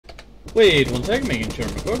Wait one second, making sure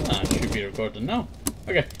I'm recording. I should be recording now.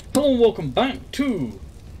 Okay, hello and welcome back to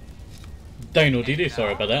Dino D-Day.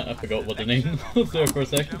 Sorry about that, I forgot what the name was there for a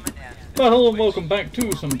second. But hello and welcome back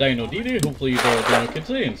to some Dino D-Day. Hopefully you all are doing okay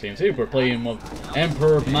today. And CNC, we're playing with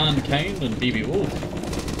Emperor Mankind and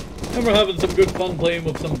BBWulf. And we're having some good fun playing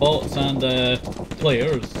with some bots and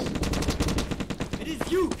players. It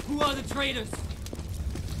is you who are the traitors!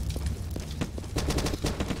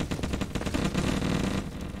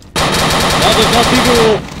 That is not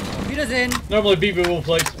BBWulf! Wiedersehen! Normally BBWulf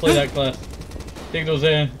likes to play that class. Take those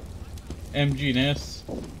MG and S.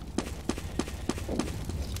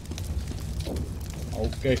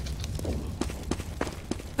 Okay.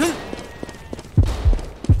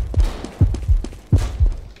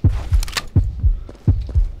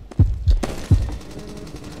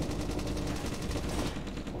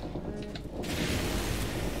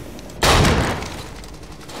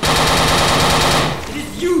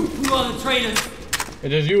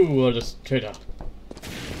 It is you who are the traitor.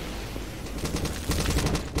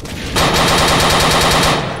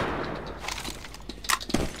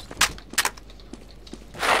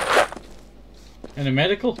 Any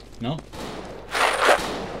medical? No.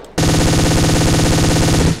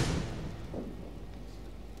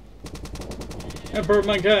 Emperor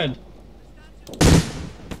Mankind.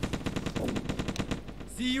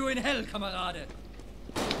 See you in hell, Kamerade.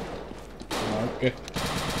 Okay.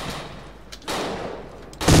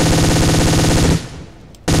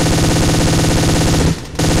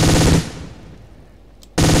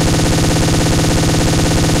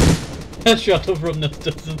 Headshot from this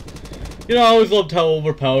distance. You know, I always loved how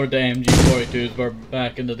overpowered the MG42s were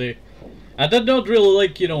back in the day. I did not really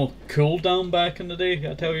like, you know, cooldown back in the day,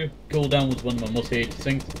 I tell you. Cooldown was one of my most hated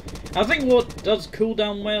things. I think what does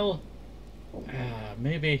cooldown well...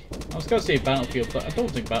 maybe... I was gonna say Battlefield, but I don't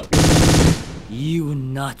think Battlefield. You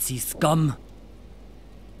Nazi scum!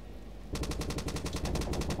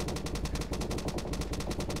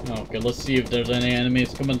 Okay, let's see if there's any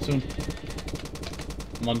enemies coming soon.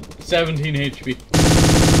 I'm on 17 HP.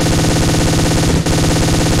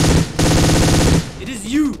 It is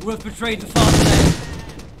you who have betrayed the fatherland.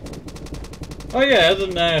 Oh yeah,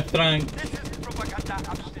 isn't Frank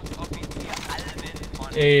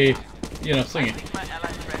you know, singing.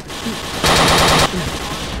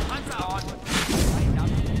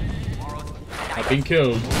 I've been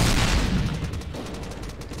killed.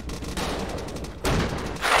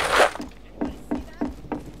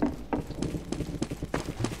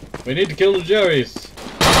 We need to kill the Jerrys.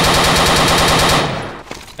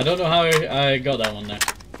 I don't know how I got that one there.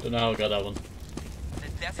 Don't know how I got that one.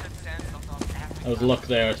 That was luck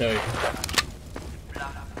there, I tell you.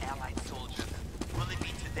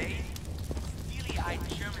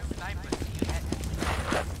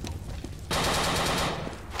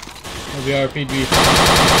 Maybe RPG.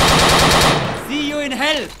 See you in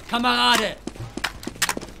hell, Kamerade.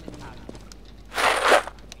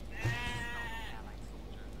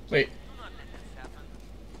 Wait.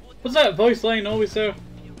 Was that voice line always there?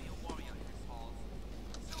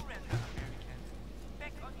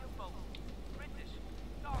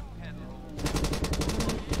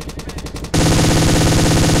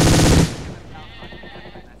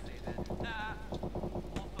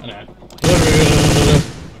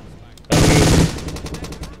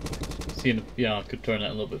 Seeing, yeah, I could turn that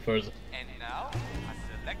a little bit further. And now, a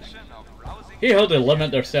selection of rousing. Hey, how they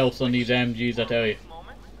limit themselves on these MGs, I tell you.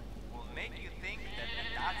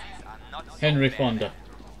 Henry Fonda.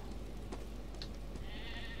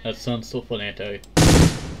 That sounds so funny, I tell you.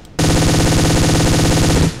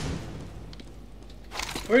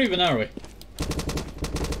 Where even are we?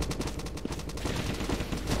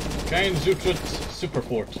 Kind Zutrit Super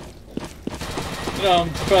Fort. You know,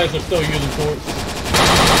 I'm surprised they're still using forts.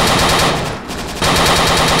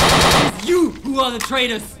 It's you who are the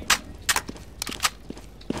traitors!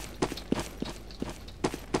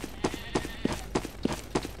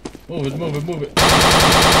 Move it, move it, move it.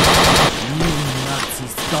 You Nazi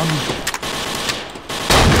scum!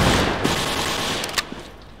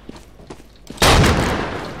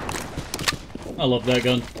 I love that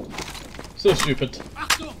gun. So stupid.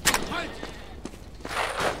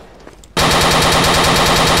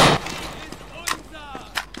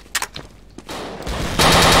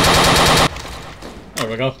 There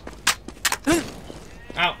we go.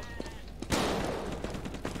 Ow.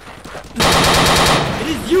 It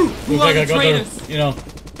is you who Looks are like the I got traitors! the, you know,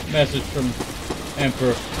 message from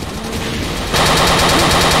Emperor.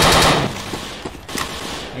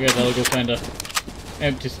 I guess I'll go find a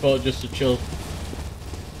empty spot just to chill.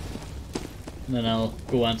 And then I'll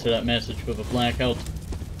go answer that message with a blackout,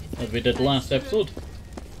 as we did last episode.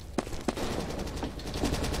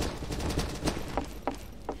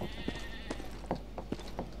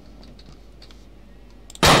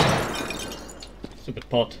 Stupid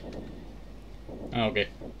pot. Okay,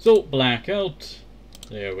 so blackout.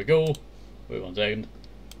 There we go. Wait 1 second.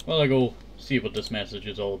 Well, I go see what this message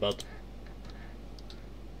is all about.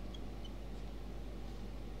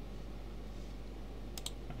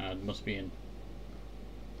 It must be in.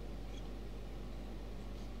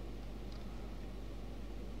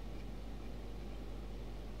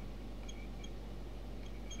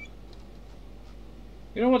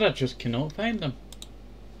 You know what? I just cannot find them.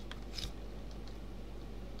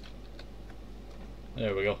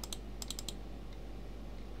 There we go.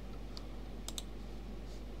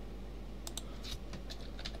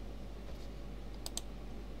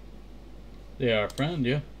 They are a friend,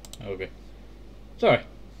 yeah? Okay. Sorry.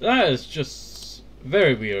 That is just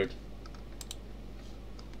very weird.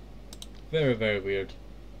 Very, very weird.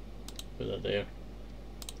 Put that there.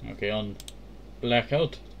 Okay, on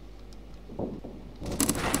blackout.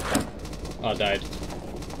 Oh, I died.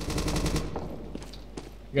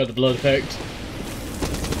 Got the blood effect.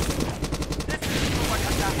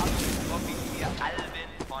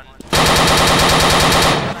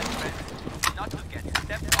 Not to get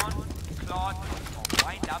stepped on, clawed, or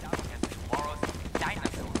wind up as tomorrow's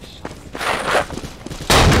dinosaur show.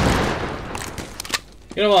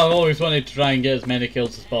 You know what, I've always wanted to try and get as many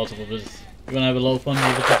kills as possible, but you wanna have a little fun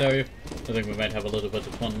with this area? I think we might have a little bit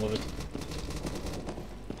of fun with it.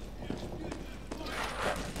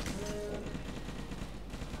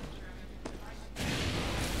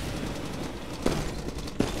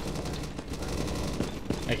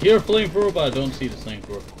 I hear flamethrower, but I don't see the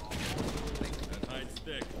flamethrower.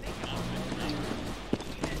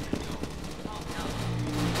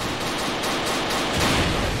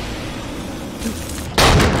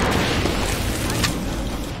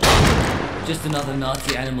 Just another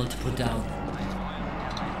Nazi animal to put down.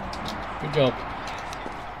 Good job.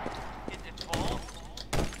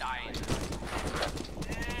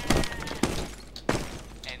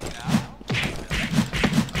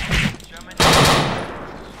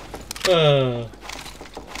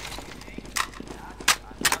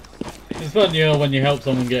 It's fun, you know, when you help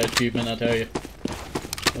someone get achievement, I tell you.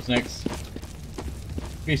 What's next?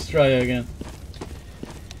 Be Straya again.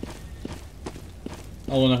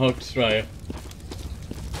 I wanna hug Straya.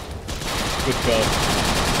 Good job.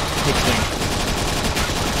 Good thing.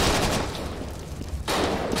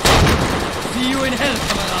 See you in hell,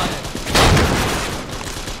 Kamerad!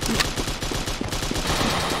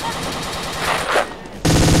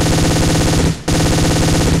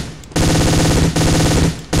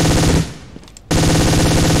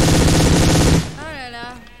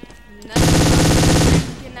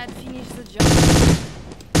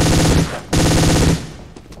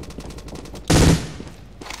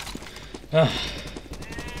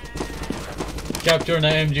 Capturing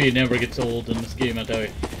an MG never gets old in this game, I tell you.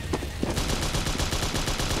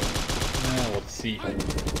 Let's see. Well,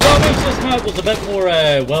 I wish this map was a bit more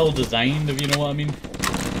well designed, if you know what I mean.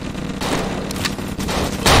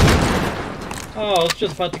 Oh, I was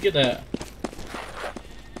just about to get that.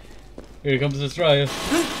 Here comes the Straya.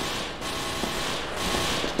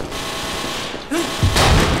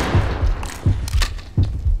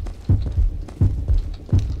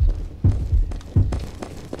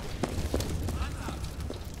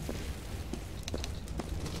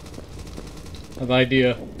 I have an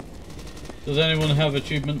idea. Does anyone have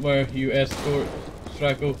achievement where you escort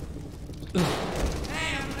Straco? I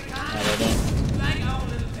don't know.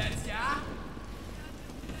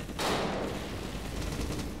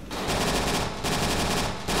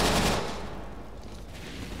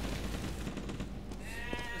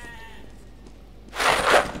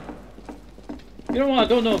 You know what? I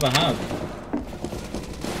don't know if I have.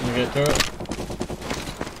 Can I get a turret?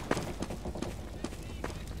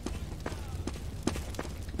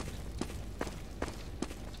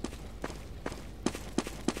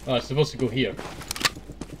 Oh, it's supposed to go here.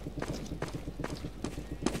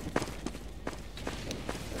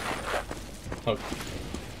 Oh.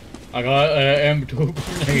 I got an M2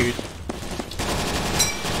 grenade.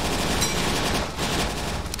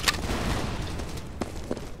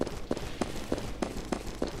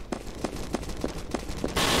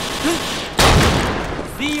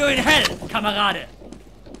 See you in hell, Kamerade!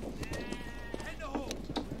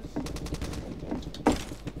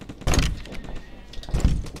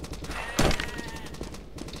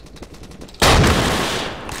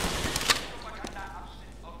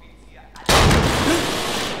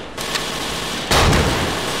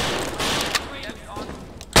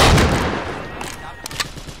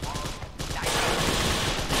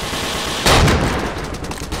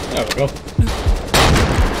 There we go.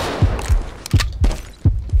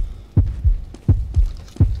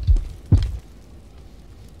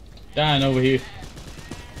 Dan over here.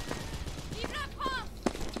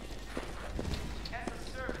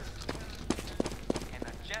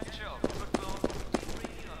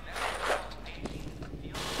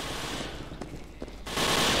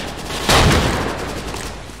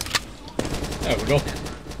 There we go.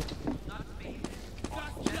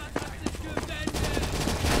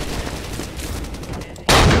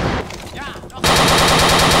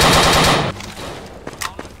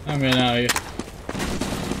 I'm in out of here.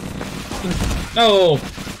 No!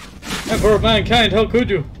 Emperor of mankind, how could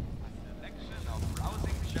you?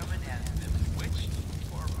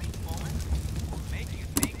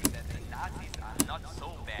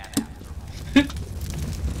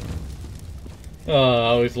 Oh, I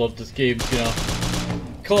always loved this game, you know.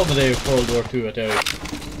 Comedy of World War II, I tell you.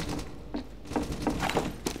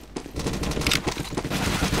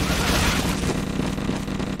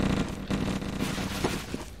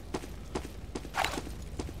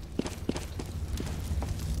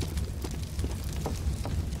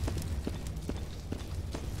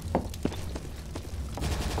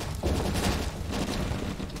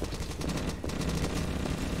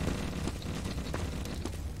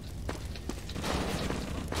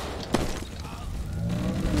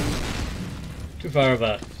 Too far of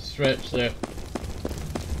a stretch there.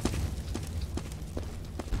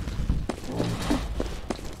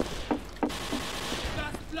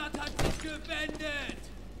 Das Blatt hat sich gewendet!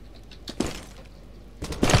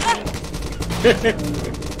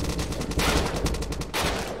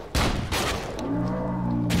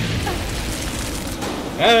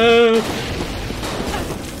 Help!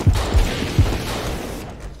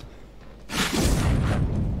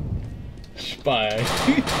 Spy.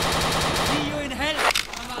 See you in hell,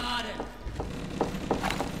 Kamerade!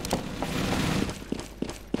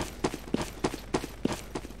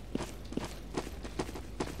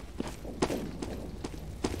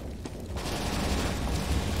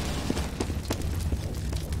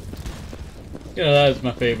 Yeah, that is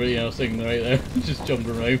my favourite, you know, thing right there. Just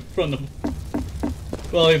jumping right in front of him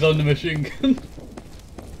while he's on the machine gun.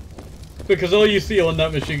 Because all you see on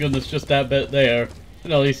that machine gun is just that bit there,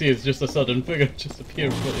 and all you see is just a sudden figure just appear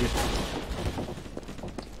in front of you.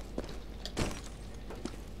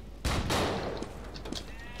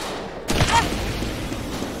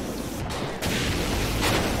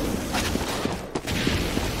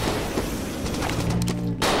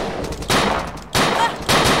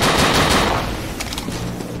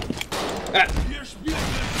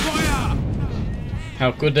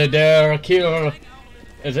 How could they dare kill?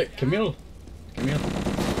 Is it Camille? Camille?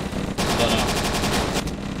 I don't know.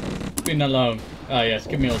 It's been that long. Ah yes,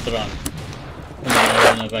 Camille Duran. And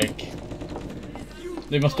they're on a bike.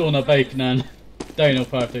 They must own a bike, Nan. Dino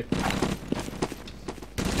party.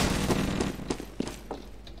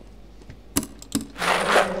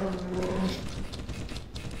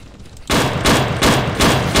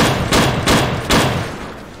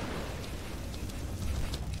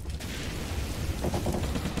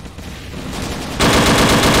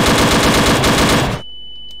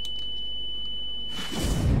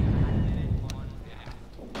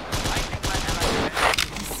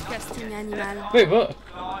 Animal. Wait, what?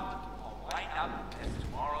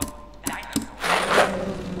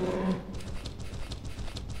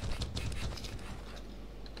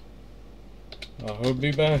 I'll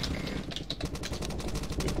be back.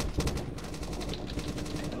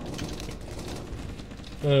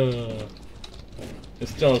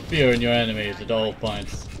 Instill fear in your enemies at all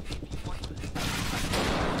points.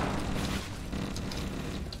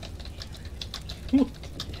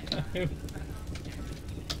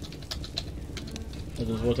 That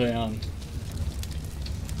is what I am.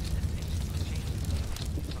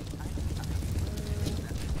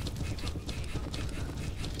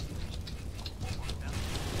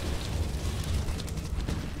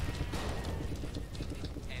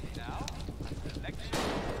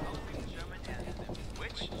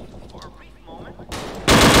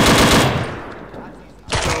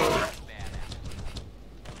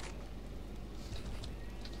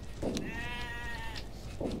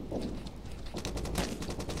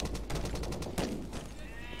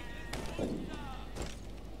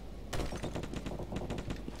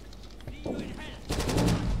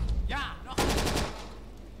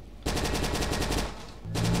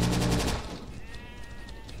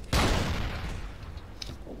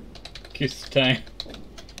 Kiss time.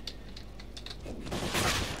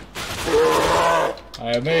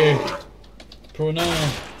 I am a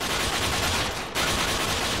pronoun.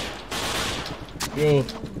 Yo,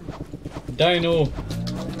 Dino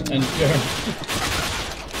and Germ.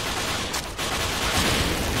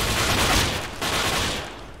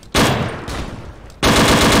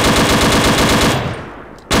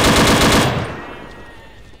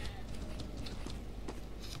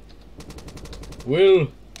 will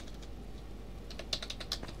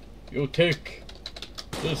you take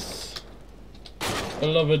this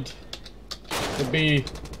beloved to be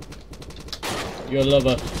your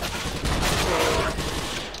lover?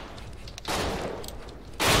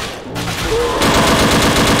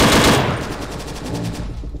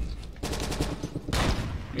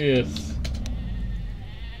 Yes.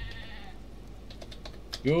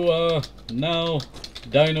 You are now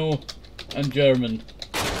Dino and German.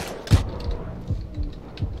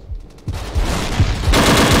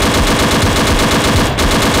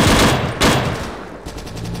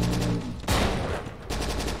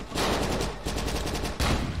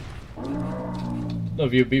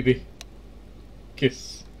 Love you, BB.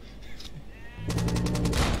 Kiss.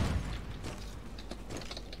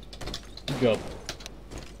 Good job.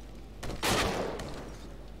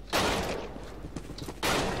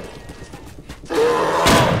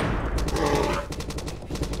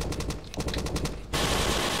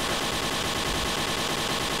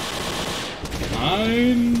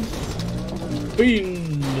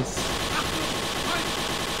 Beans.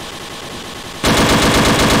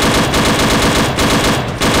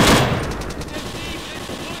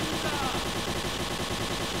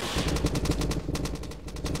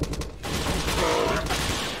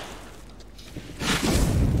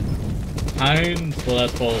 Eins, well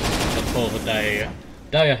that's full of a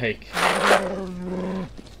dire hake.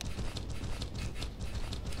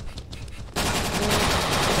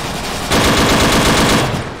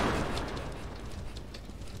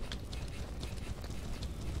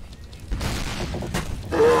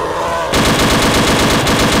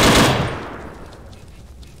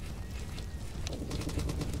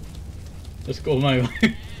 Let's go my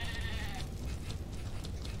way.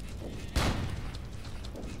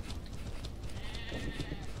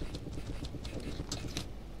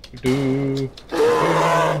 do.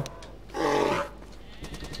 Bird.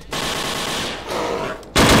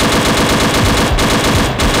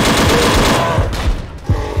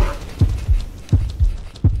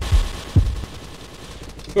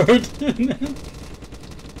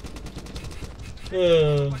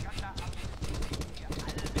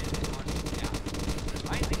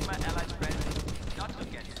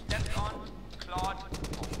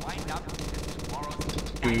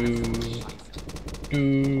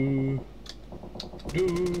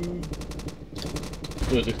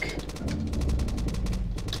 Work.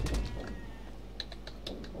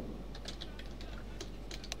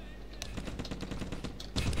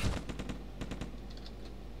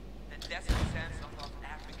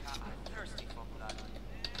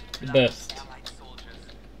 The best.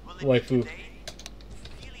 Waifu.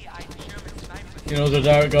 You know the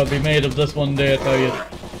dark gotta be made of this one day, I tell you.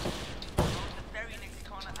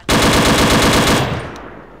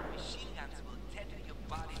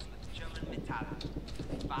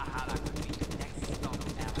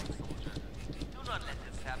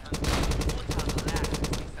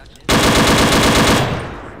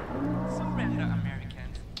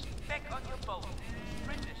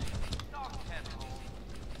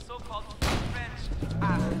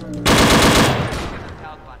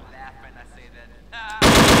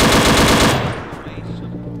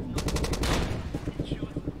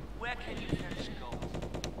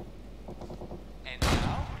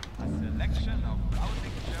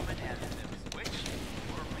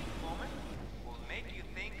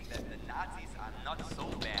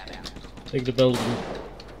 Take the building.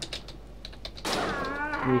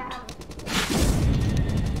 Good.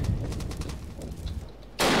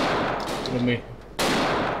 Let me.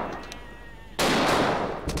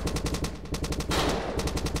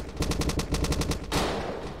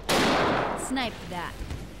 Snipe that.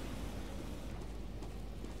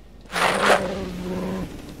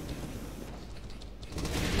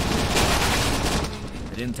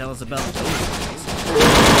 They didn't tell us about those.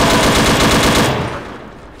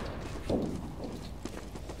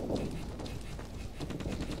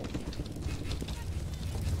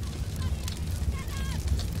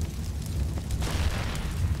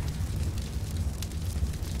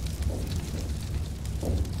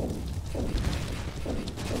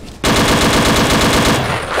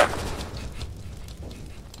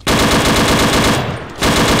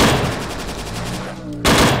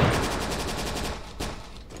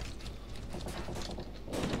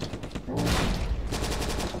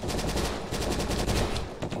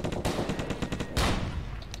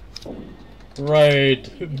 Right.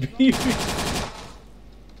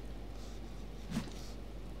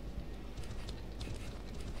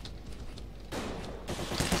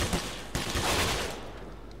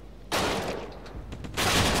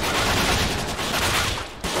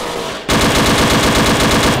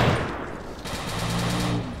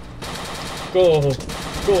 Go!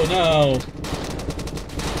 Go now!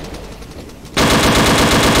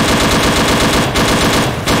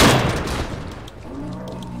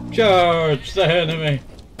 Charge the enemy!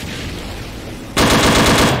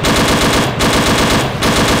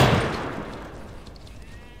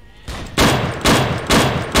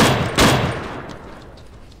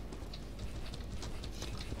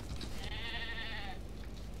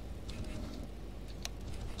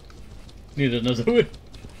 Need another one.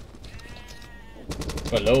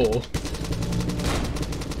 Hello.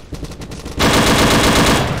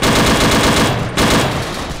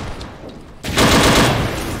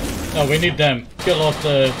 No, we need them. Kill off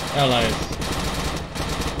the allies.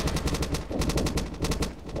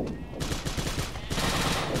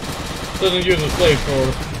 Doesn't use a slave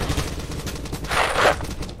sword.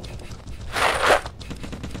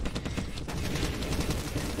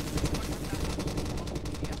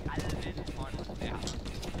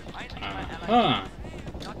 Huh.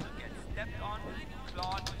 Not to get stepped on,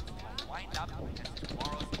 clawed, or wind up as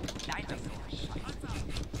tomorrow's dinosaur shite.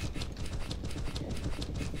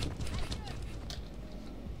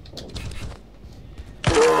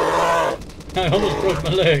 I almost broke my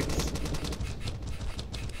legs.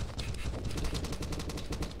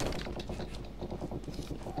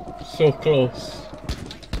 So close.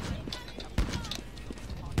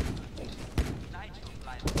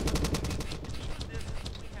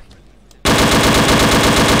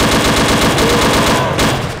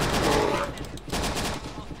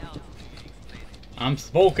 I'm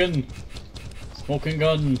smoking. Smoking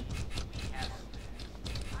gun.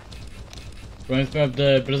 Reminds me of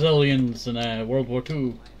the Brazilians in World War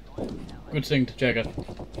II. Good thing to check out.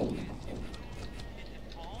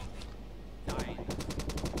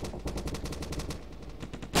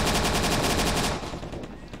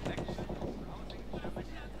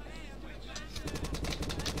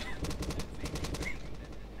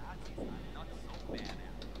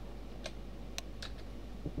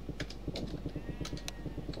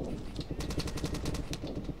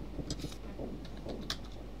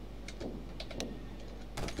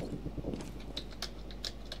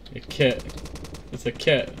 A kit. It's a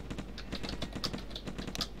kit.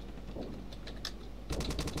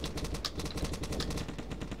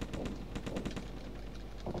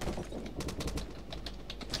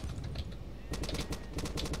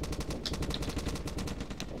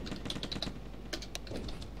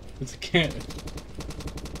 It's a kit.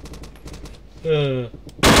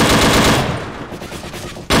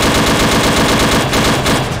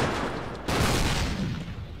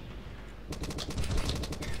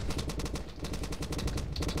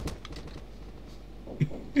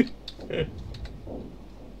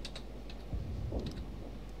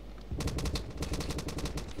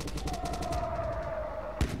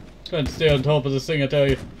 Trying to stay on top of this thing, I tell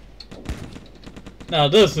you. Now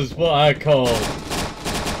this is what I call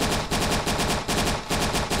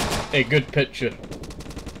a good picture.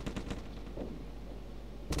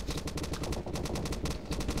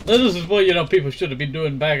 Now this is what, you know, people should have been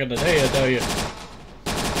doing back in the day, I tell you.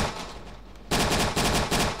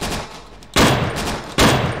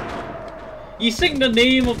 You think the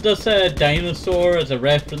name of this dinosaur is a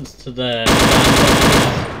reference to the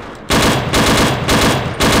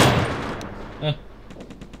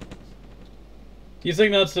You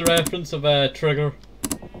think that's the reference of Trigger?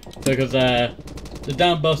 Because the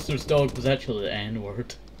Dam Buster's dog was actually the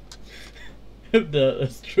N-word.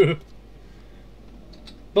 That's true.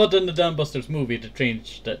 But in the Dam Busters movie they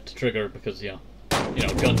changed it to Trigger because, you know,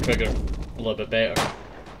 gun trigger a little bit better.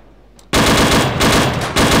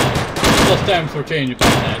 Plus times were changing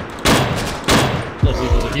back then. Plus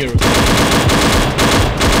these were the heroes.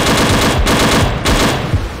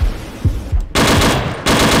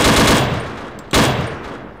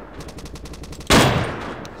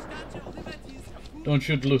 Don't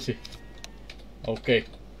shoot Lucy. Okay.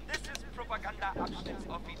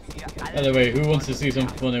 By the way, who wants to see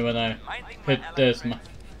something funny when I hit this?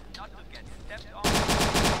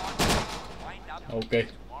 Okay.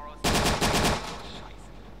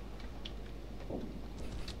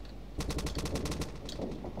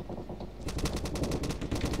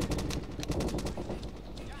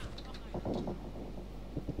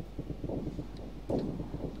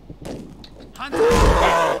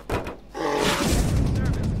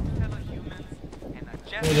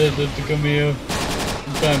 What is it to come here?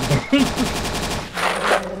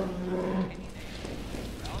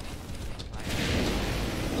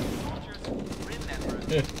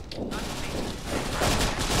 Yeah.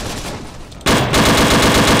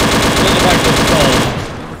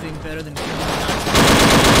 Anything better than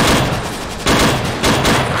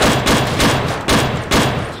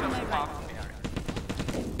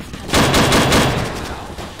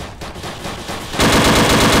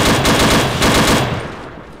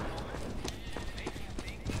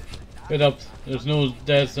There's no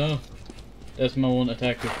deaths, no. Desmo won't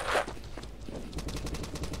attack you.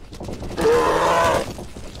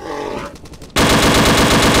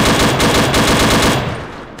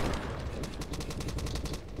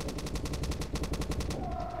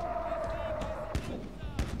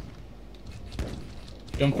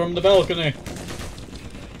 Jump from the balcony.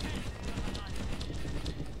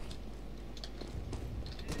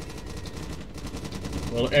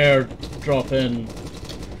 Well, air drop in.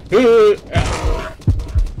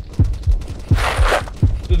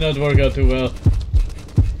 Did not work out too well.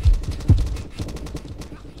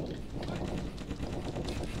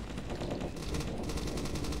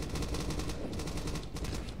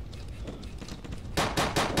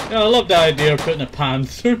 Yeah, I love the idea of putting a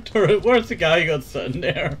panzer turret. Where's the guy got sitting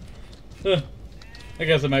there? I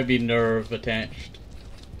guess it might be nerve attached.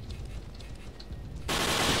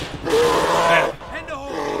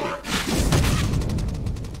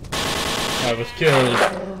 I was killed.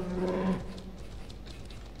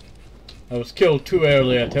 I was killed too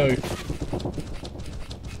early, I tell you.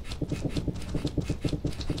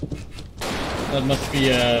 That must be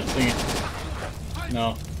a thing.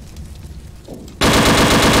 No.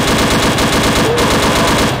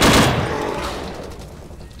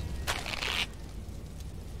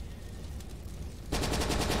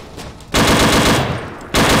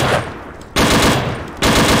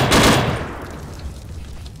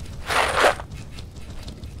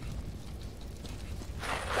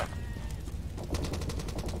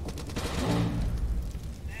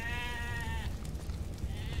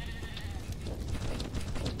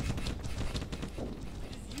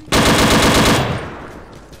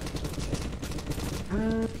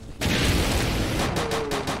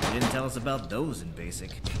 Didn't tell us about those in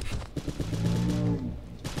basic.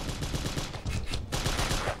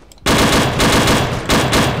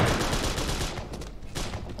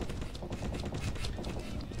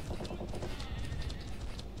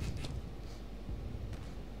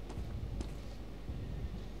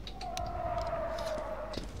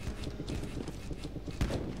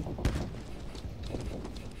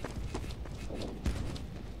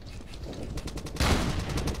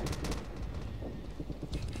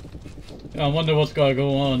 I wonder what's gotta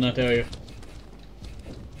go on, I tell you.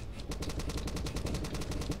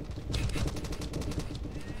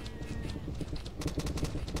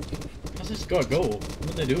 How's this gotta go? What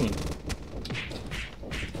are they doing?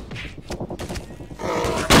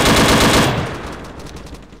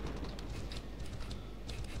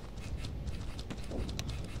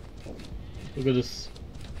 Look at this.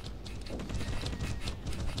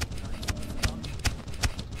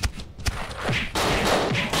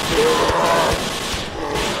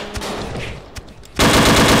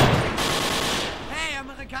 Hey,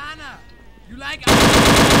 Amerikaner! You like...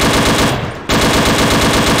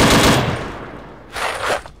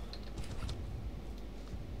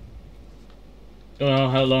 Don't know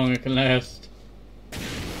how long it can last. This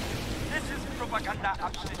is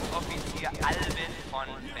Propaganda-Abschnitt Offizier Alvin von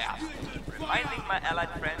Berg. Reminding my allied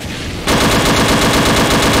friends...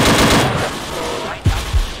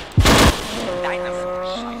 Dinosaur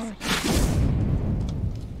Scheiße.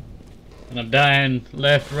 And I'm dying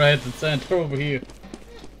left, right, and center over here.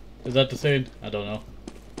 Is that the same? I don't know.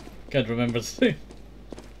 Can't remember the same.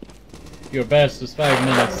 Your best is 5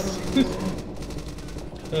 minutes.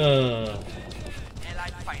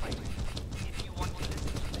 Allied fighting. If you want to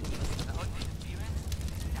listen to the news without interference,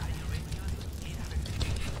 radio radios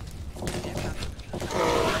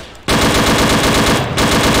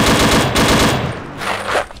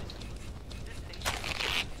This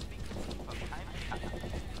station speaks from time to time.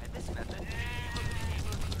 By this method, you will be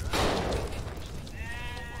able to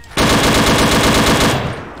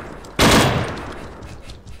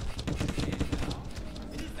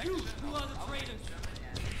It is you who are the traitors!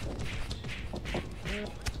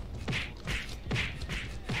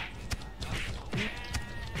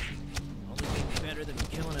 Only thing better than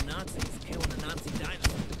killing a Nazi is killing a Nazi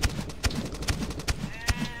dinosaur.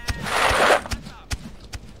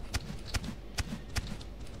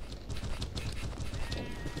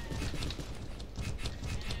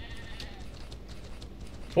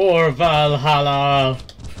 For Valhalla!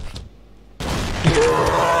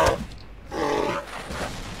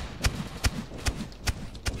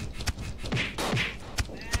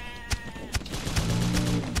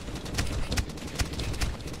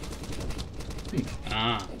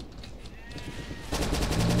 Ah.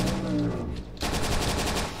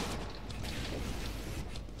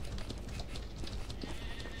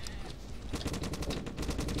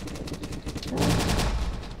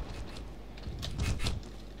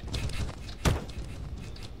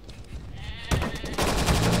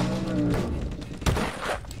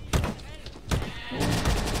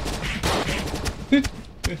 We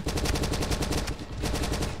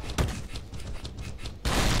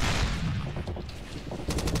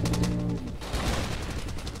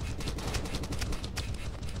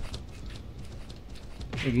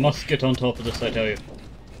must get on top of this, I tell you.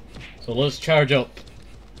 So let's charge up.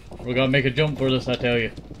 We're gonna make a jump for this, I tell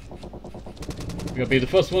you. We're gonna be the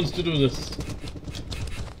first ones to do this.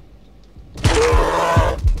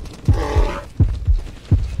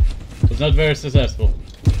 Was not very successful.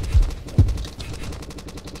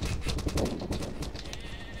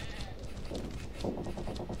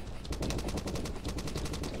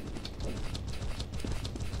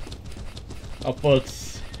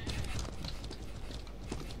 Upwards.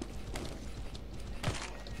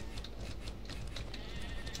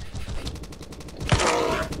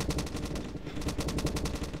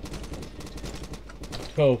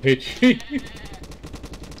 Oh, HP.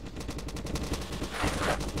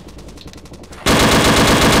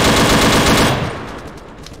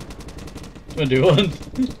 21.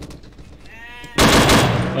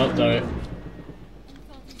 Oh, sorry.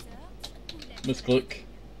 Misclick.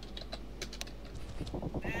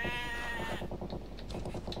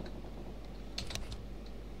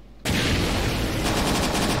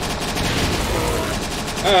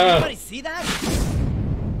 Anybody see that?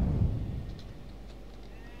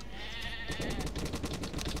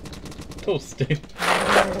 Toastie.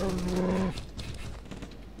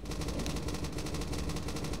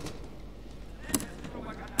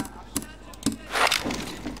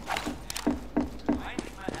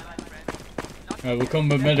 Alright, we'll come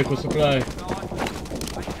with medical supply.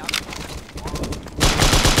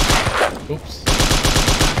 Oops.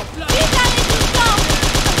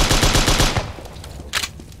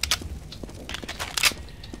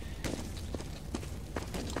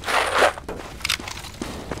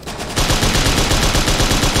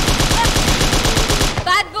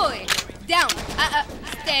 Bad boy! Down!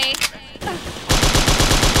 Stay!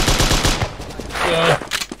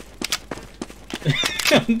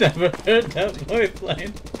 I've never heard that voice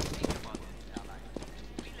line.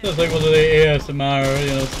 Sounds like one of the ASMR,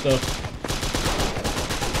 you know, stuff.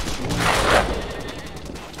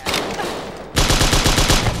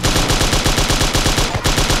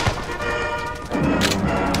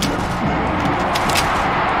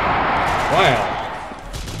 Wow.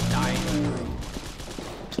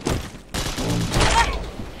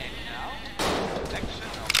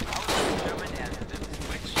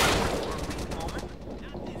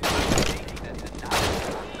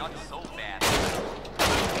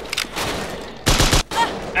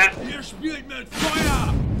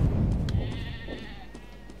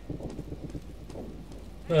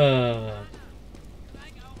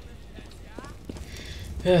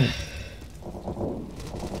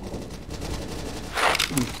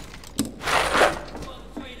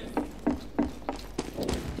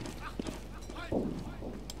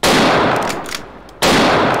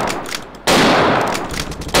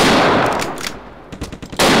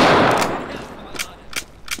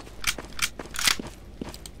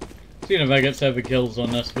 Seeing if I get 7 kills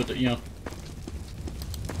on this would, you know,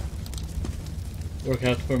 work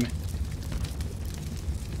out for me.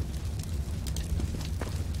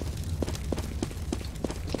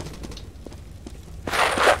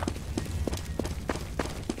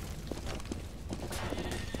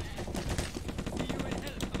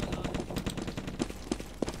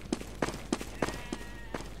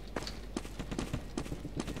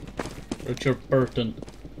 Richard Burton.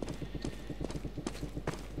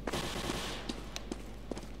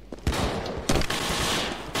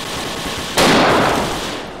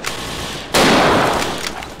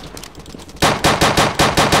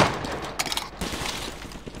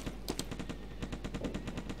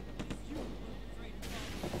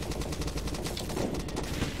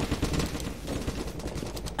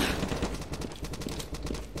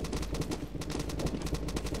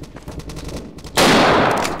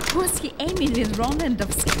 Was he aiming with wrong end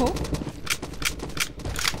of scope?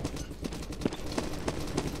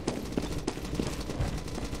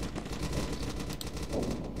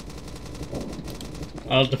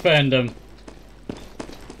 I'll defend him.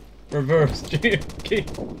 Reverse JFK.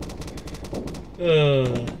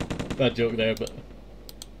 Bad joke there, but.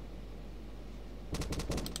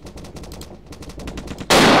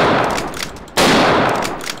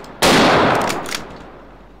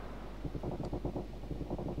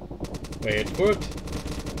 Wait for it.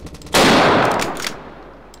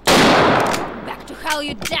 Back to hell,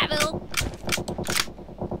 you devil!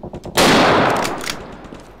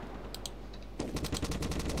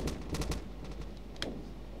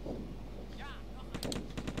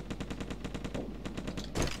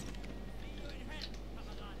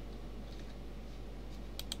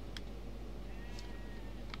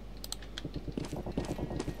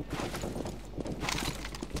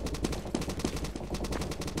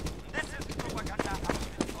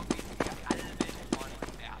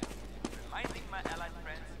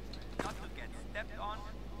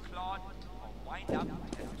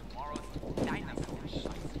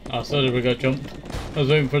 So did we got jumped? I was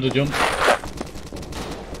waiting for the jump.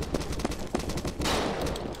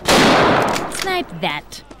 Snipe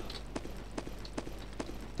that.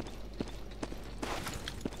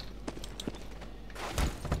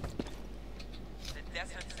 The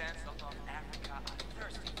desert sands of North Africa are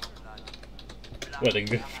thirsty for blood. Wedding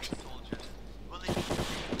Blood gift. soldiers will it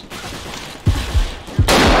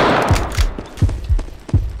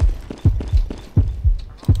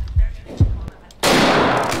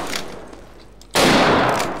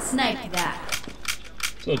Snipe that.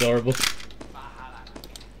 So adorable.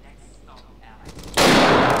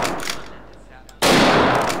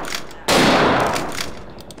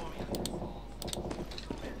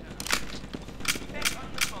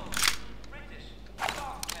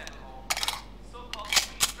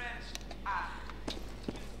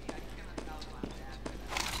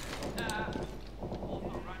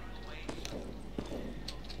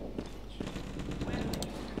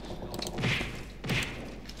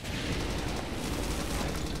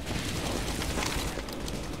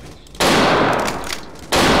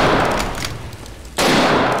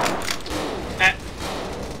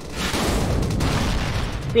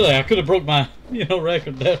 Really, I could have broke my,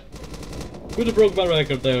 record there. Could have broke my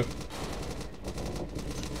record there.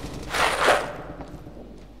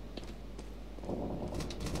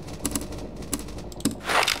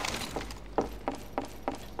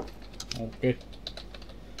 Okay.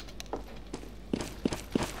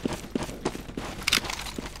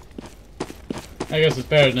 I guess it's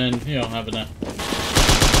better than, having a...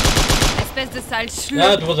 Espèce de sale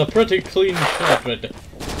schluck. That was a pretty clean shot right there.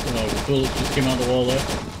 The bullet just came out the wall there.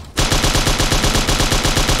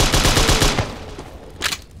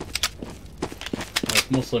 It's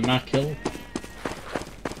mostly my kill.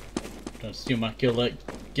 Trying to steal my kill like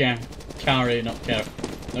Carrie, not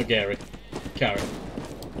Gary. Carrie.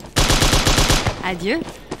 Adieu.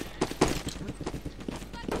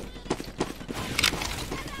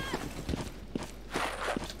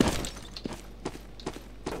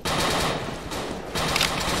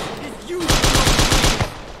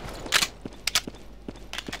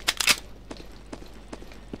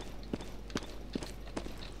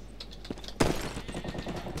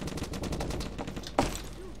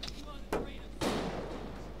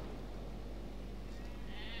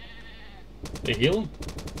 They heal him?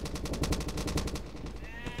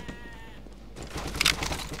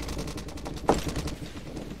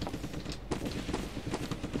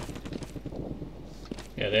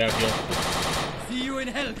 Yeah, they are healed. See you in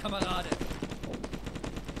hell, Kamerade.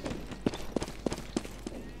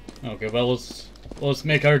 Okay, well let's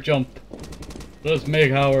make our jump. Let's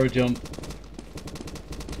make our jump.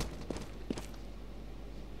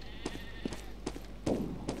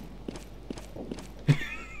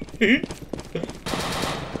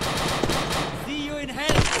 See you in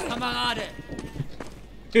hell, Kamerade.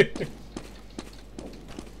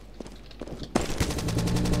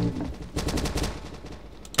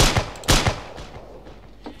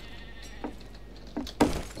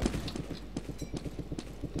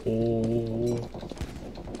 Oh.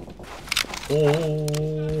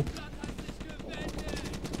 Oh.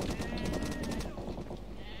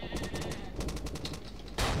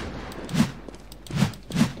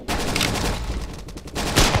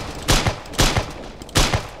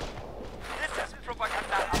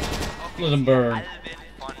 Let him burn.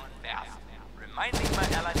 Reminding my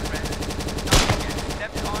allied friends not to get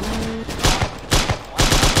stepped on.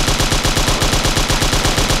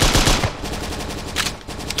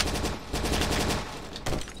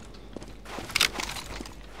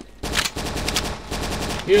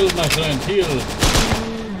 Heal, my friend, heal.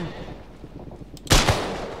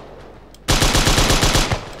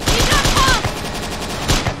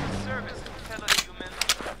 Service to fellow humans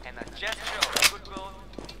and a gesture of goodwill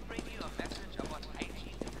to bring you a message about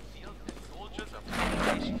hygiene in the field and soldiers of any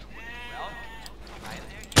nation who would do well by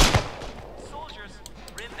their use. Soldiers,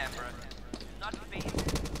 remember, do not faint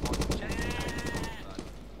or just blood.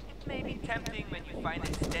 It may be tempting when you find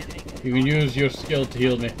it standing. You can use your skill to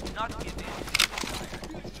heal me. Not give in.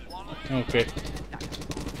 Okay.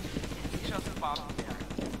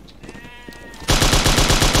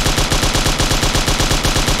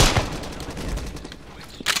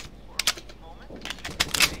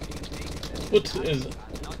 What is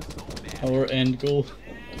our end goal?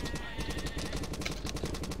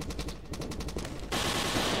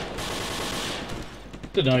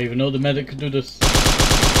 Did not even know the medic could do this. Oh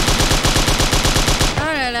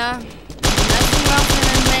là là. Nothing more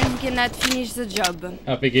than a man who cannot finish the job.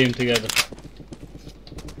 Happy game together.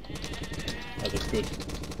 That is good.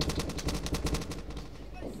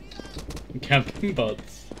 Camping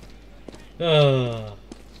bots.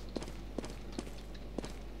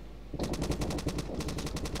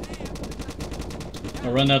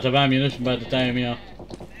 I'll run out of ammunition by the time, yeah.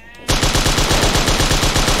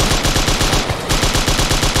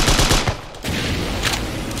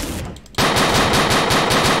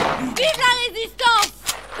 Vive la résistance!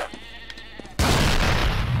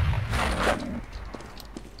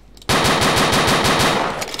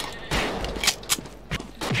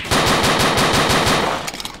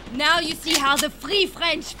 Now you see how the Free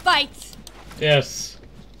French fight. Yes,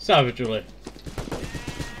 savagely.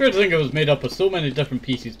 Weird to think it was made up of so many different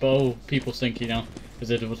pieces, but all people think, you know, is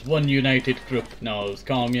that it was one united group. No, it was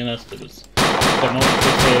communist, it was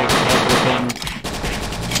democracy,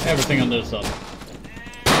 everything under the sun.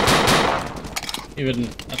 Even,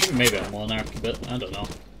 I think maybe a monarchy bit, I don't know.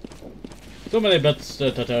 So many bits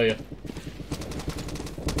to tell you.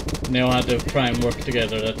 And they all had to try and work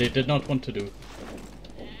together that they did not want to do.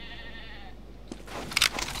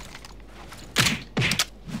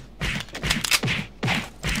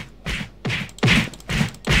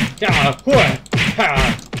 Yeah, hua,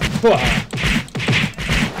 ha, hua.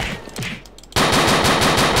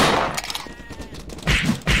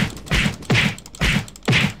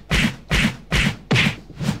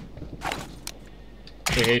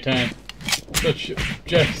 Hey, time. Such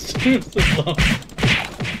jest.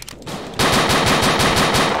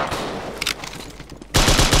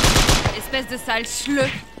 Espèce de sale schleu.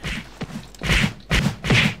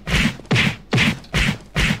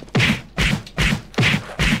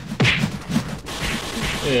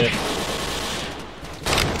 Yeah.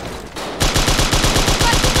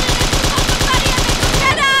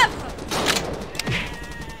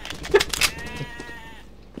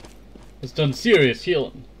 It's done serious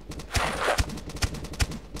healing.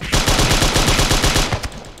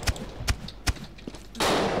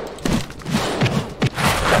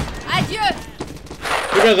 Adieu.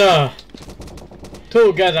 Together!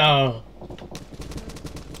 Together!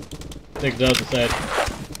 Take the other side.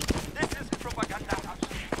 This is propaganda of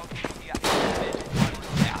media.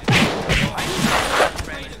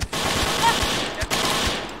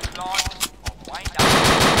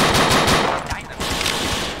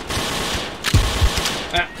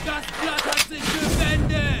 Das Blatt hat sich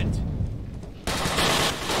gewendet!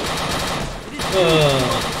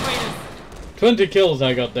 20 kills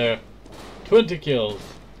I got there. 20 kills.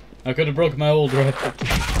 I could have broke my old record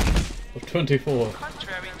of 24.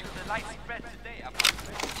 Contrary to the light spread today about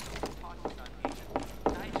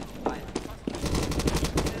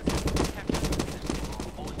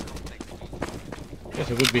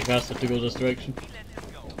Guess it would be faster to go this direction.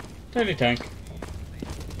 Tiny tank.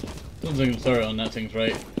 Don't think I'm sorry on that thing's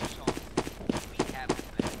right.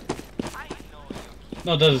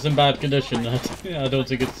 Not that it's in bad condition, that I don't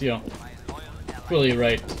think it's, you know, fully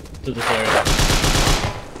right to this area.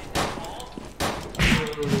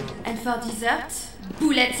 And for dessert,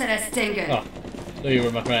 bullets à la Stengel. Ah, there you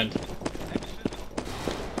were, my friend.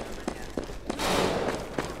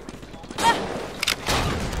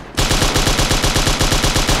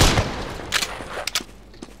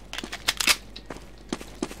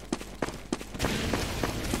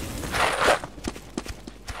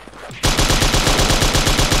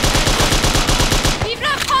 Vive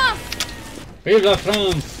la France! Vive la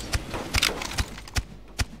France!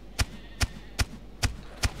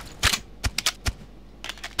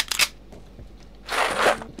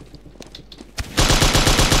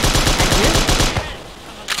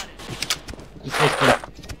 The system.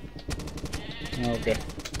 Okay.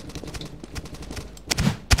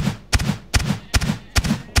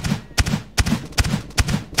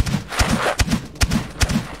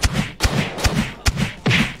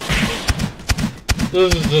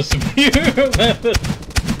 This is the superior method.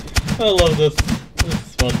 I love this. This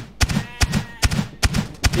is fun.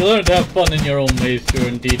 You learn to have fun in your own ways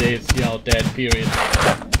during D-Day's, you know, dead period.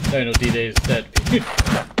 Dino D-Day's dead period.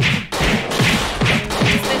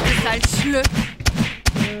 Espèce de sale schleu.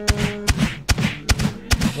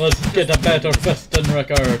 Let's get a better fisting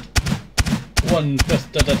record. One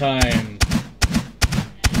fist at a time.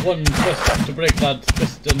 One fist to break that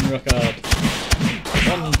fisting record.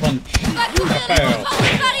 One punch. A fail.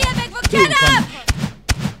 Paris avec vos Two cadavres! punch.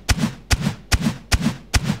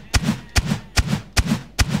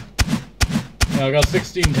 Yeah, I got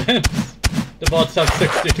 16 deaths. The bots have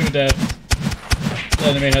 62 deaths. The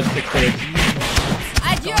enemy had 68.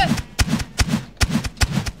 Adieu!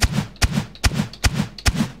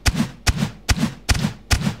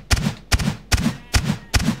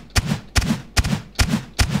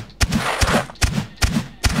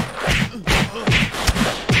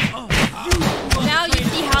 Now you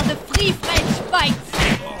see how the Free French fight.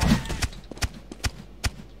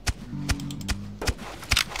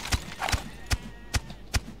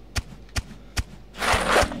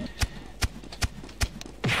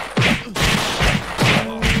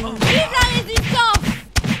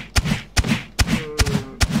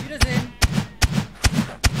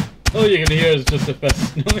 is just the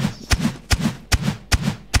best noise.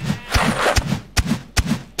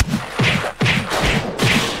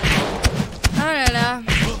 Oh la la.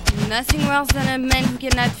 Nothing worse than a man who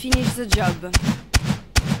cannot finish the job.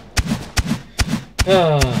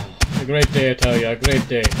 Ah, a great day, I tell you, a great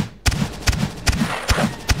day.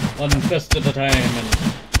 One fist at a time, and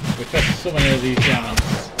we fist so many of these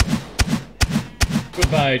Germans.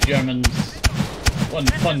 Goodbye, Germans. One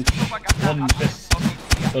punch, one fist.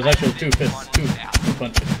 There's actually two fists, two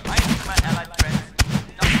punches.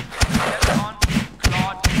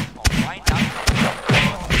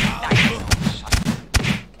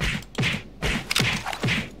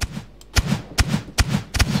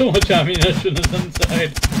 So much ammunition is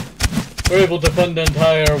inside. We're able to fund the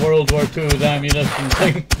entire World War II's ammunition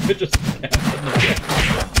thing. We just can't fund the game.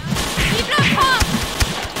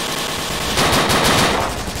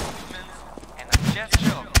 And a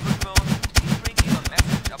gesture of goodwill, we bring you a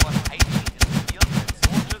message about hygiene in the field that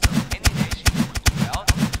soldiers of any nation would do well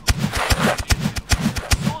to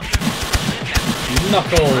soldiers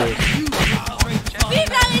Knuckles! Vive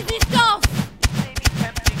la résistance!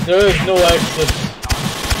 There is no exit.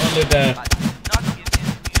 Only there. but not give in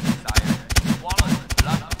to your desire to swallow the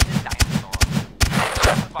blood of the dinosaur.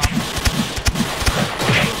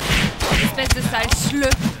 Espèce de sale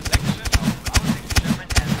schleu.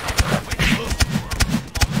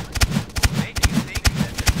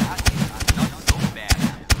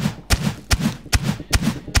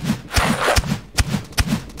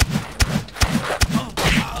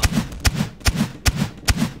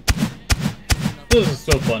 This is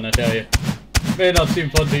so fun, I tell you. May not seem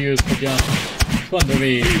fun to use, but yeah, it's fun to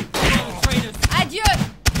read. Adieu!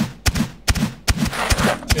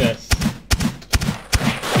 Yes.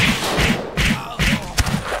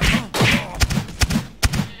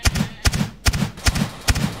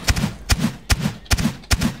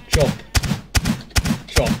 Chop.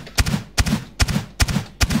 Chop.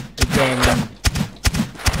 The German.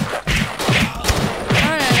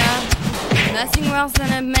 Oh la la. Nothing worse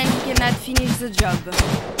than a man who cannot finish the job.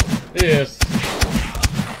 Yes.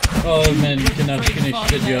 All men cannot finish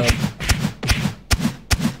the job.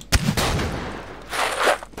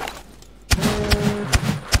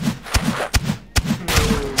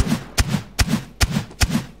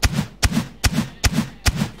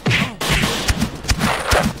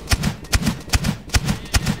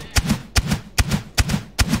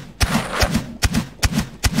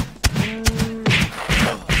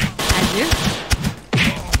 Adieu.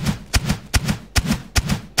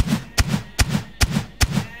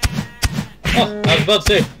 Oh, I was about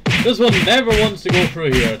to say, this one never wants to go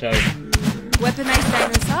through here, I tell you. Weaponized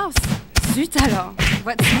dinosaurs? Zut alors.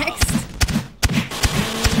 What's next?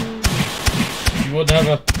 You would have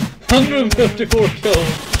 154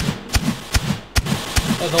 kills.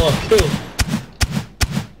 That's a lot of kills.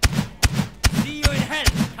 See you in hell,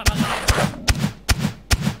 camarade.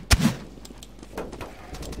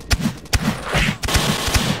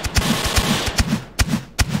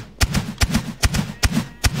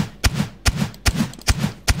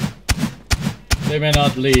 They may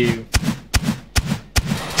not leave.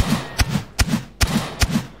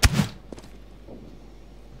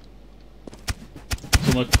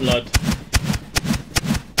 So much blood.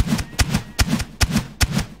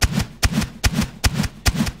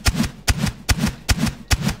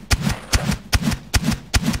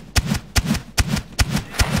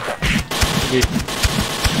 Okay.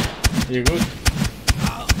 You good?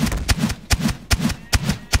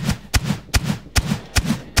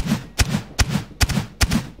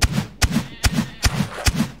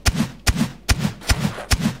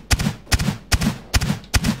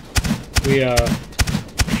 We are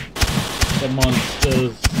the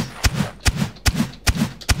monsters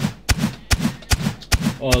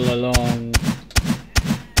all along.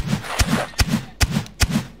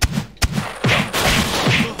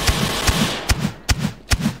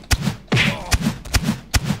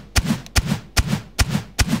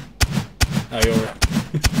 Ayo.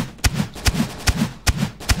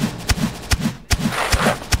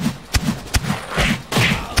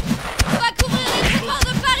 On va couvrir les trottoirs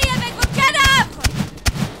de Paris avec vos cadavres!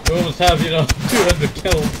 We almost have, 200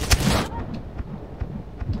 kills.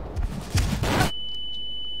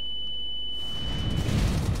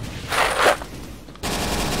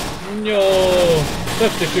 No,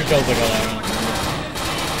 52 kills I got that round.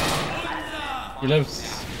 You live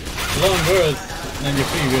long bursts, and then you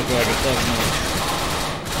preview dragon 7 minutes.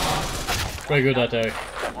 Very good that day.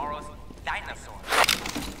 Tomorrow's dinosaur.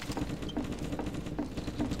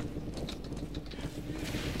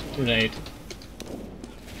 Grenade.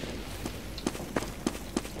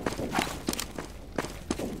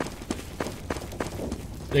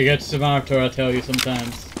 They get smarter, I tell you,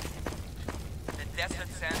 sometimes. The desert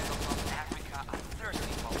sands of North Africa are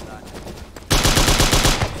thirsty for blood.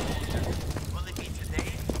 Will it be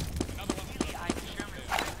today? Really, I German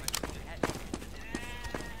segment to head.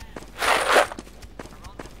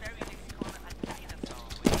 Around the very next corner at Dinosaur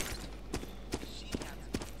waiting. Machine guns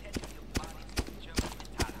protecting your bodies with German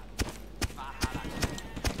metal. Valhalla.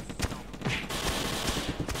 Stop.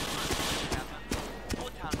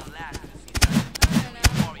 Total relax to see that.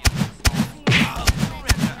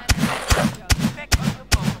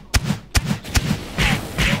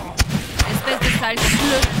 Espèce de sale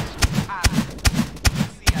schleu.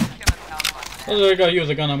 Oh, I gotta use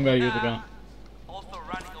a gun, I'm gonna use a gun. Also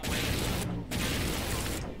running away.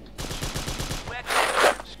 Where can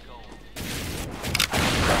the church go?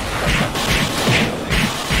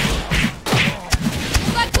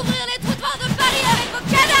 On va couvrir les trottoirs de Paris avec vos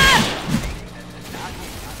cadavres!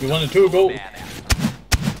 You wanted to go?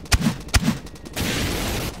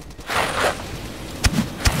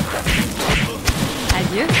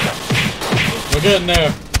 Adieu. We're getting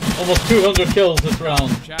there. Almost 200 kills this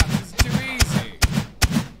round. It's too easy.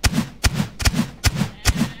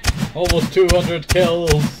 Almost 200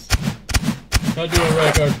 kills. Can I do a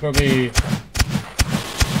record for me?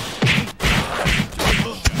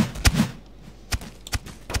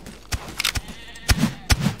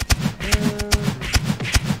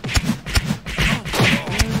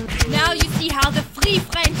 Now you see how the free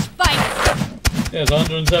French fight. Yes,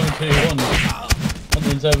 171.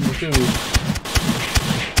 172.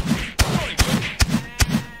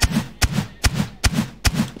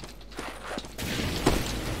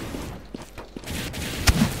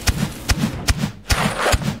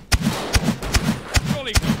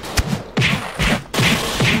 Jolly good.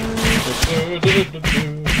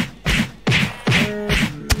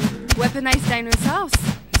 Weaponized dinosaurs?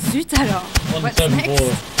 Zut alors. What's next?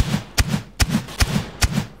 174.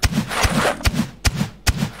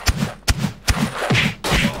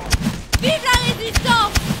 Vive la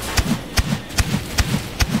résistance!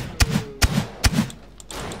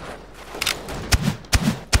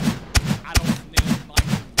 Adolf nailed my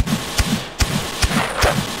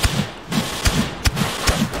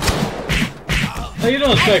Now, you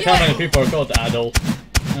don't expect how many people are called Adolf.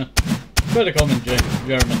 Quite a common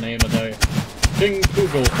German name, I tell you. King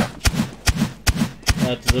Kugel.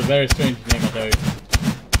 That's a very strange name, I tell you.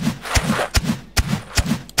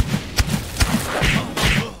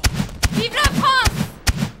 Vive la France!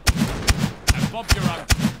 and Bob your own.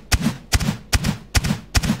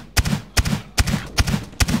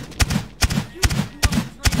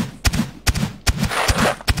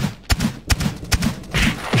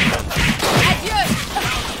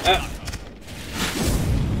 Adieu!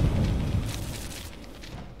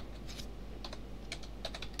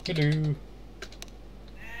 Hello.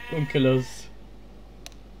 Don't kill us.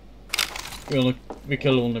 We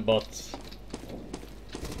kill only bots.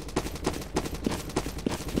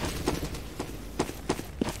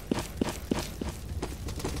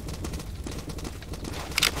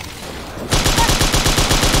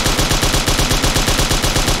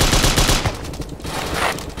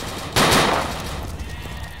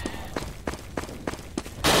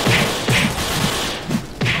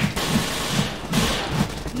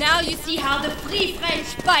 Now you see how the free French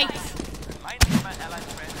fight. Remind me, my allied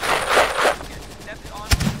friends. Get stepped on,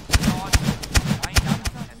 dodge, wind up,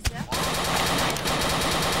 and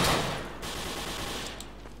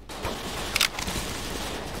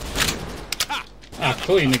Ah,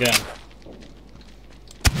 clean again.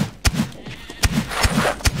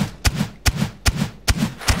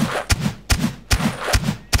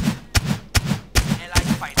 allied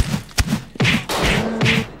fighting.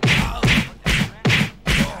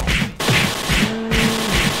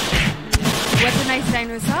 Weaponized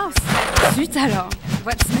dinosaurs? Zut alors.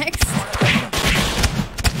 What's next?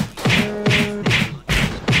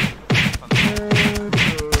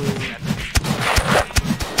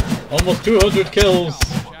 Almost 200 kills.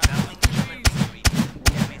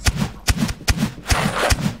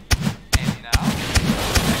 And now,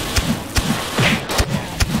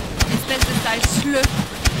 Espèce de sale schleu.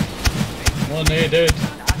 180.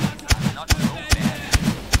 not so bad.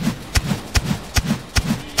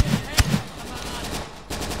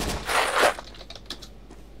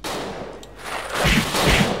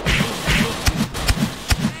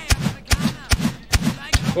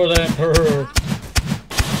 For the Emperor.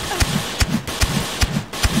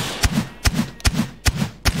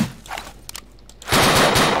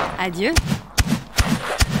 Adieu.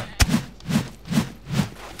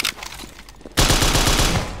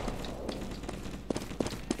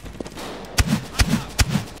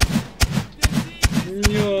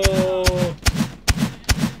 No.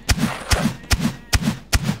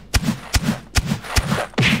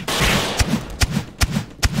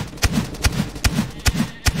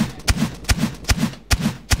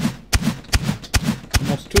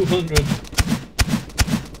 100.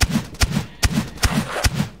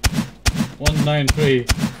 193.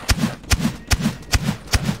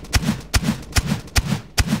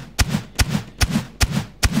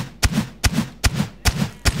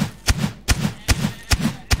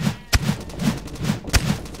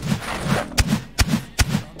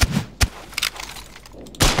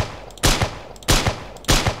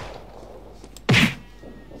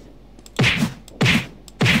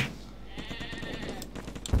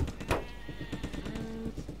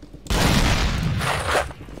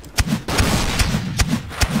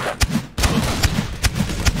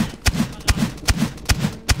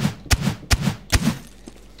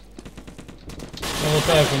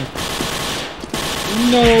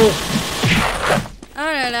 No!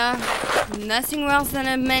 Oh là là. Nothing worse than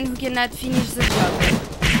a man who cannot finish the job.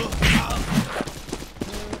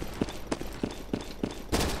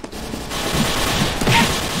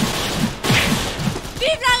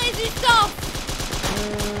 Vive la résistance!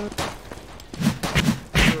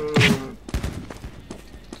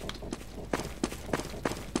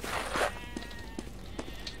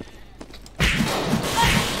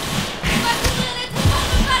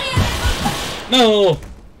 No!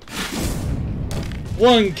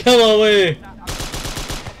 1 kill away!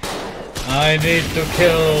 I need to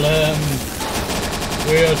kill them.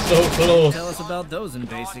 We are so close. Tell us about those in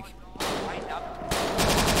basic.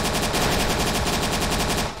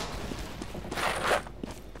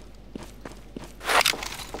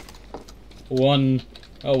 One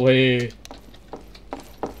away.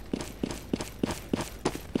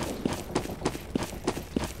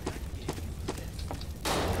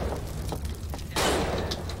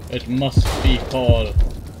 It must be Paul.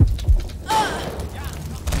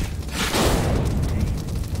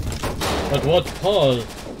 But what Paul?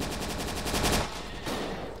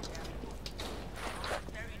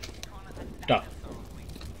 Da.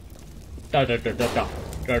 Da da da da da.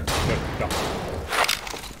 Da da da.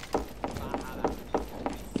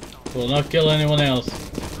 Will not kill anyone else.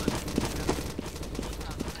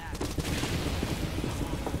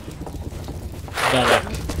 Dalek.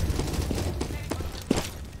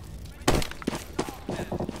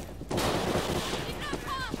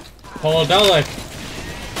 Paul Dalek.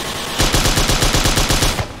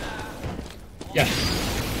 Yes.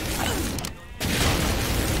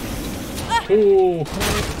 2.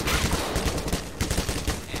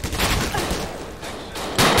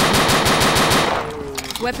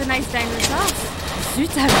 Weaponized dinosaurs?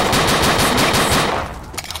 Zut alors!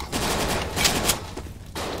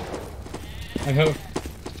 I have...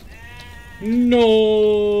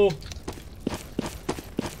 No!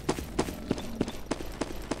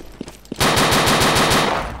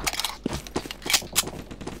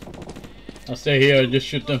 I'll stay here and just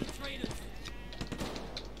shoot them.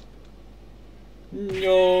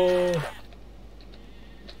 No!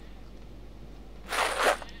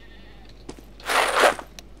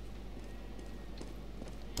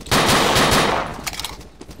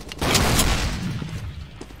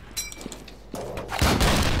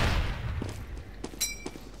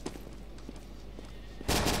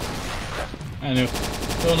 I know.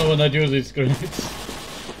 Don't know when I do these grenades.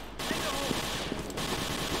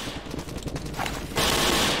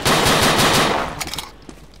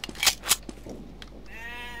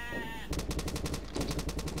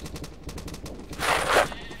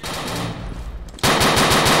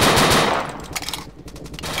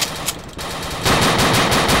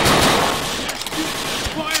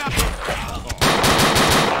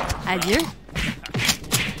 Adieu.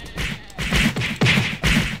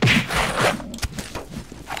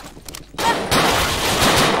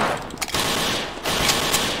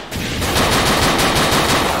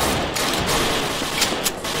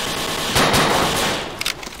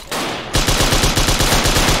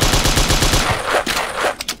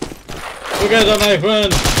 Together, my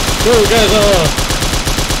friend! Together!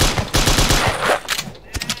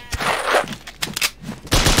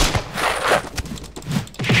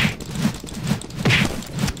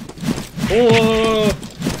 Oh!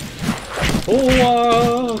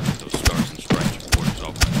 Oh! Those stars and stripes reporters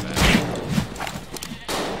all come back.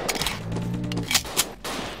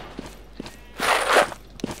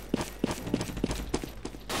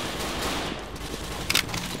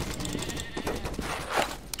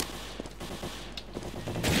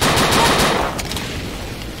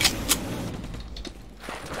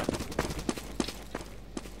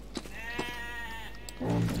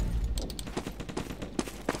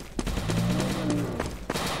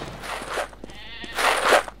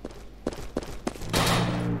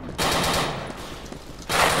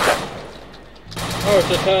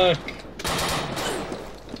 Heart attack!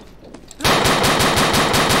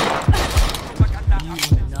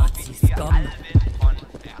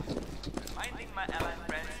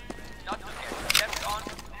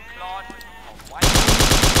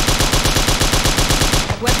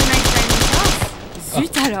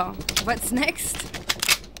 Zut alors. What's next?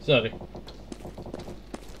 Sorry.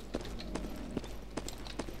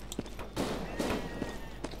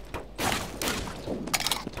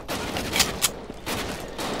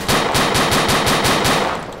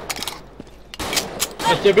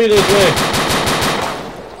 Let's be this way.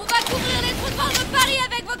 On va couvrir les trottoirs de Paris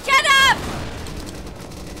avec vos cadavres!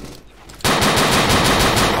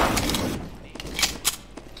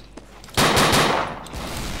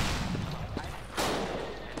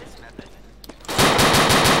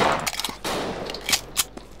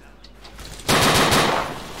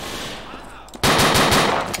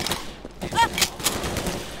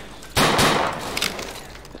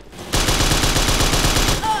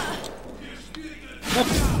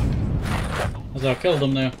 As I killed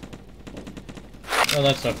them now. Oh,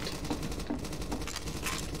 that sucked.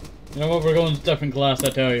 You know what? We're going to different class, I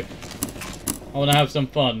tell you. I want to have some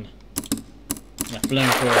fun. And a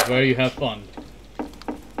flamethrower where you have fun.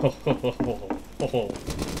 Ho ho ho ho ho ho.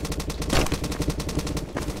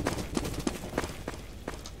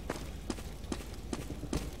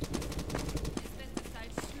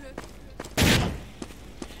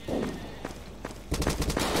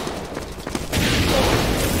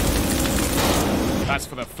 That's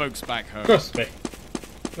for the folks back home. Crispy.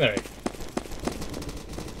 Very.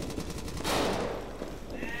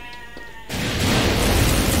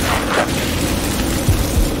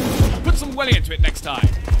 Put some welly into it next time.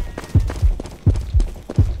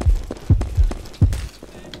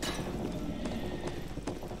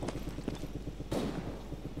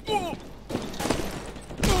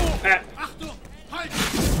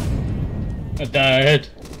 I died.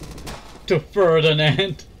 To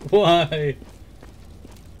Ferdinand. Why?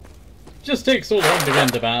 Just takes so long to get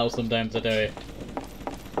into battle sometimes, I tell you.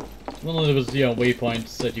 Well, there was, you know,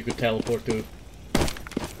 waypoints that you could teleport to.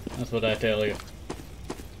 That's what I tell you.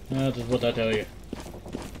 That is what I tell you.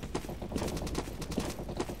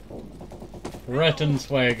 Rat and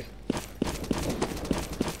swag.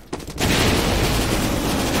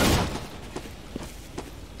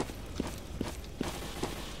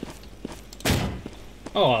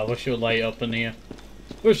 Oh, I wish it would light up in here.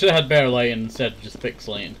 Wish it had better lighting instead of just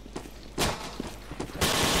pixelating.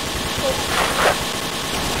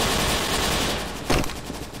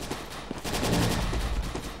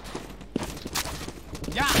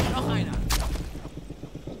 Ja, noch einer.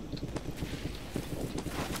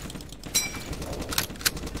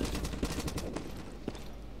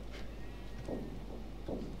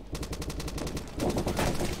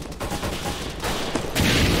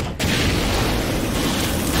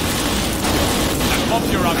 Pop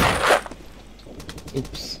your uncle.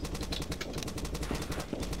 Oops.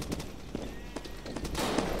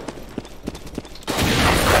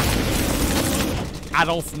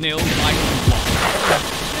 Adolf nil, Michael 1.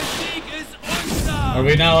 Are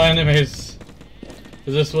we now enemies?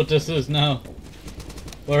 Is this what this is now?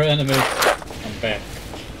 We're enemies. I'm back.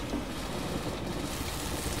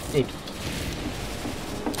 Good.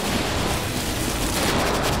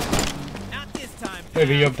 Not this time.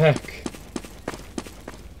 Baby, you're back.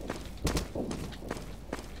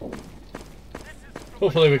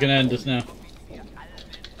 Hopefully we can end this now.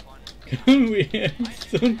 Can we end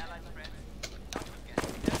soon?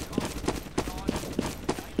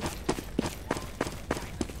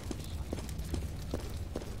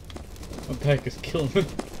 My pack is killing me.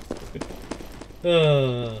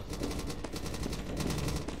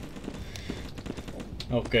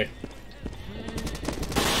 Okay.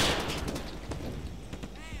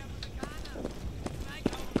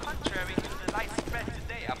 Contrary to the light spread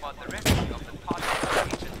today about the rescue of the partisan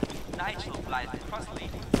agent Nigel Blythe Crossley,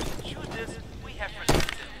 through this we have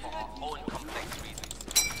resisted for our own complex reasons.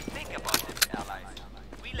 Think about it, allies.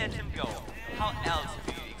 We let him go. How else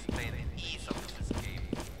do you explain the ease of his escape?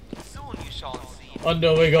 Soon you shall see.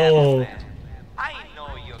 Under we go. I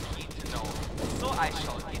know you're keen to know, so I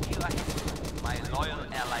shall give you a hint, my loyal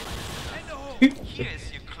ally listener. Here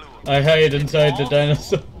is your clue. I hide inside the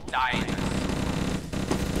dinosaur. Dinosaur.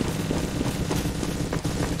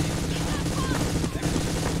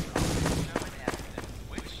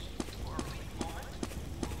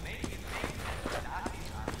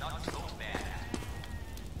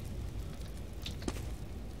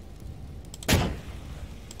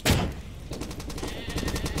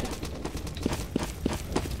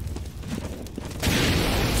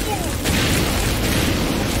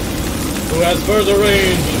 Who has further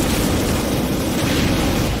range?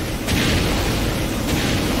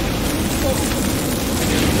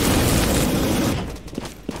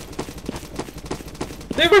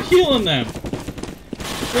 They were healing them.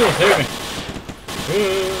 They were saving.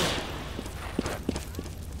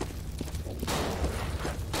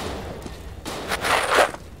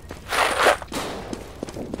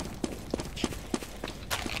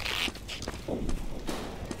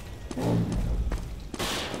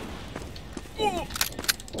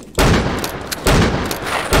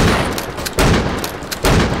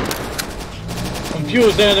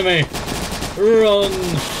 Confuse the enemy! Run!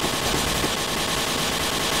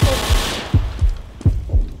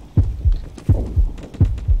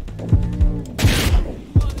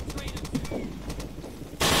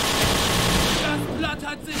 Das Blatt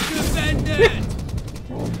hat sich gewendet!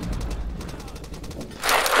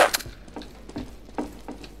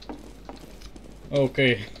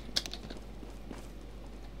 Okay.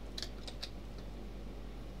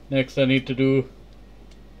 Next I need to do...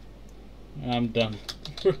 I'm done.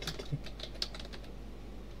 See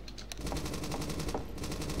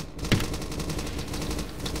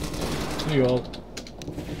you all.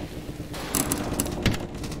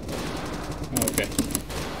 Okay.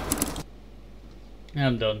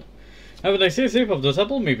 I'm done. Have a nice day, safe of this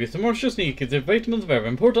apple, maybe some more just sneak. It's vitamins very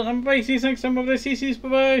important. And bye, see you next time of the CCs, bye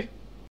bye!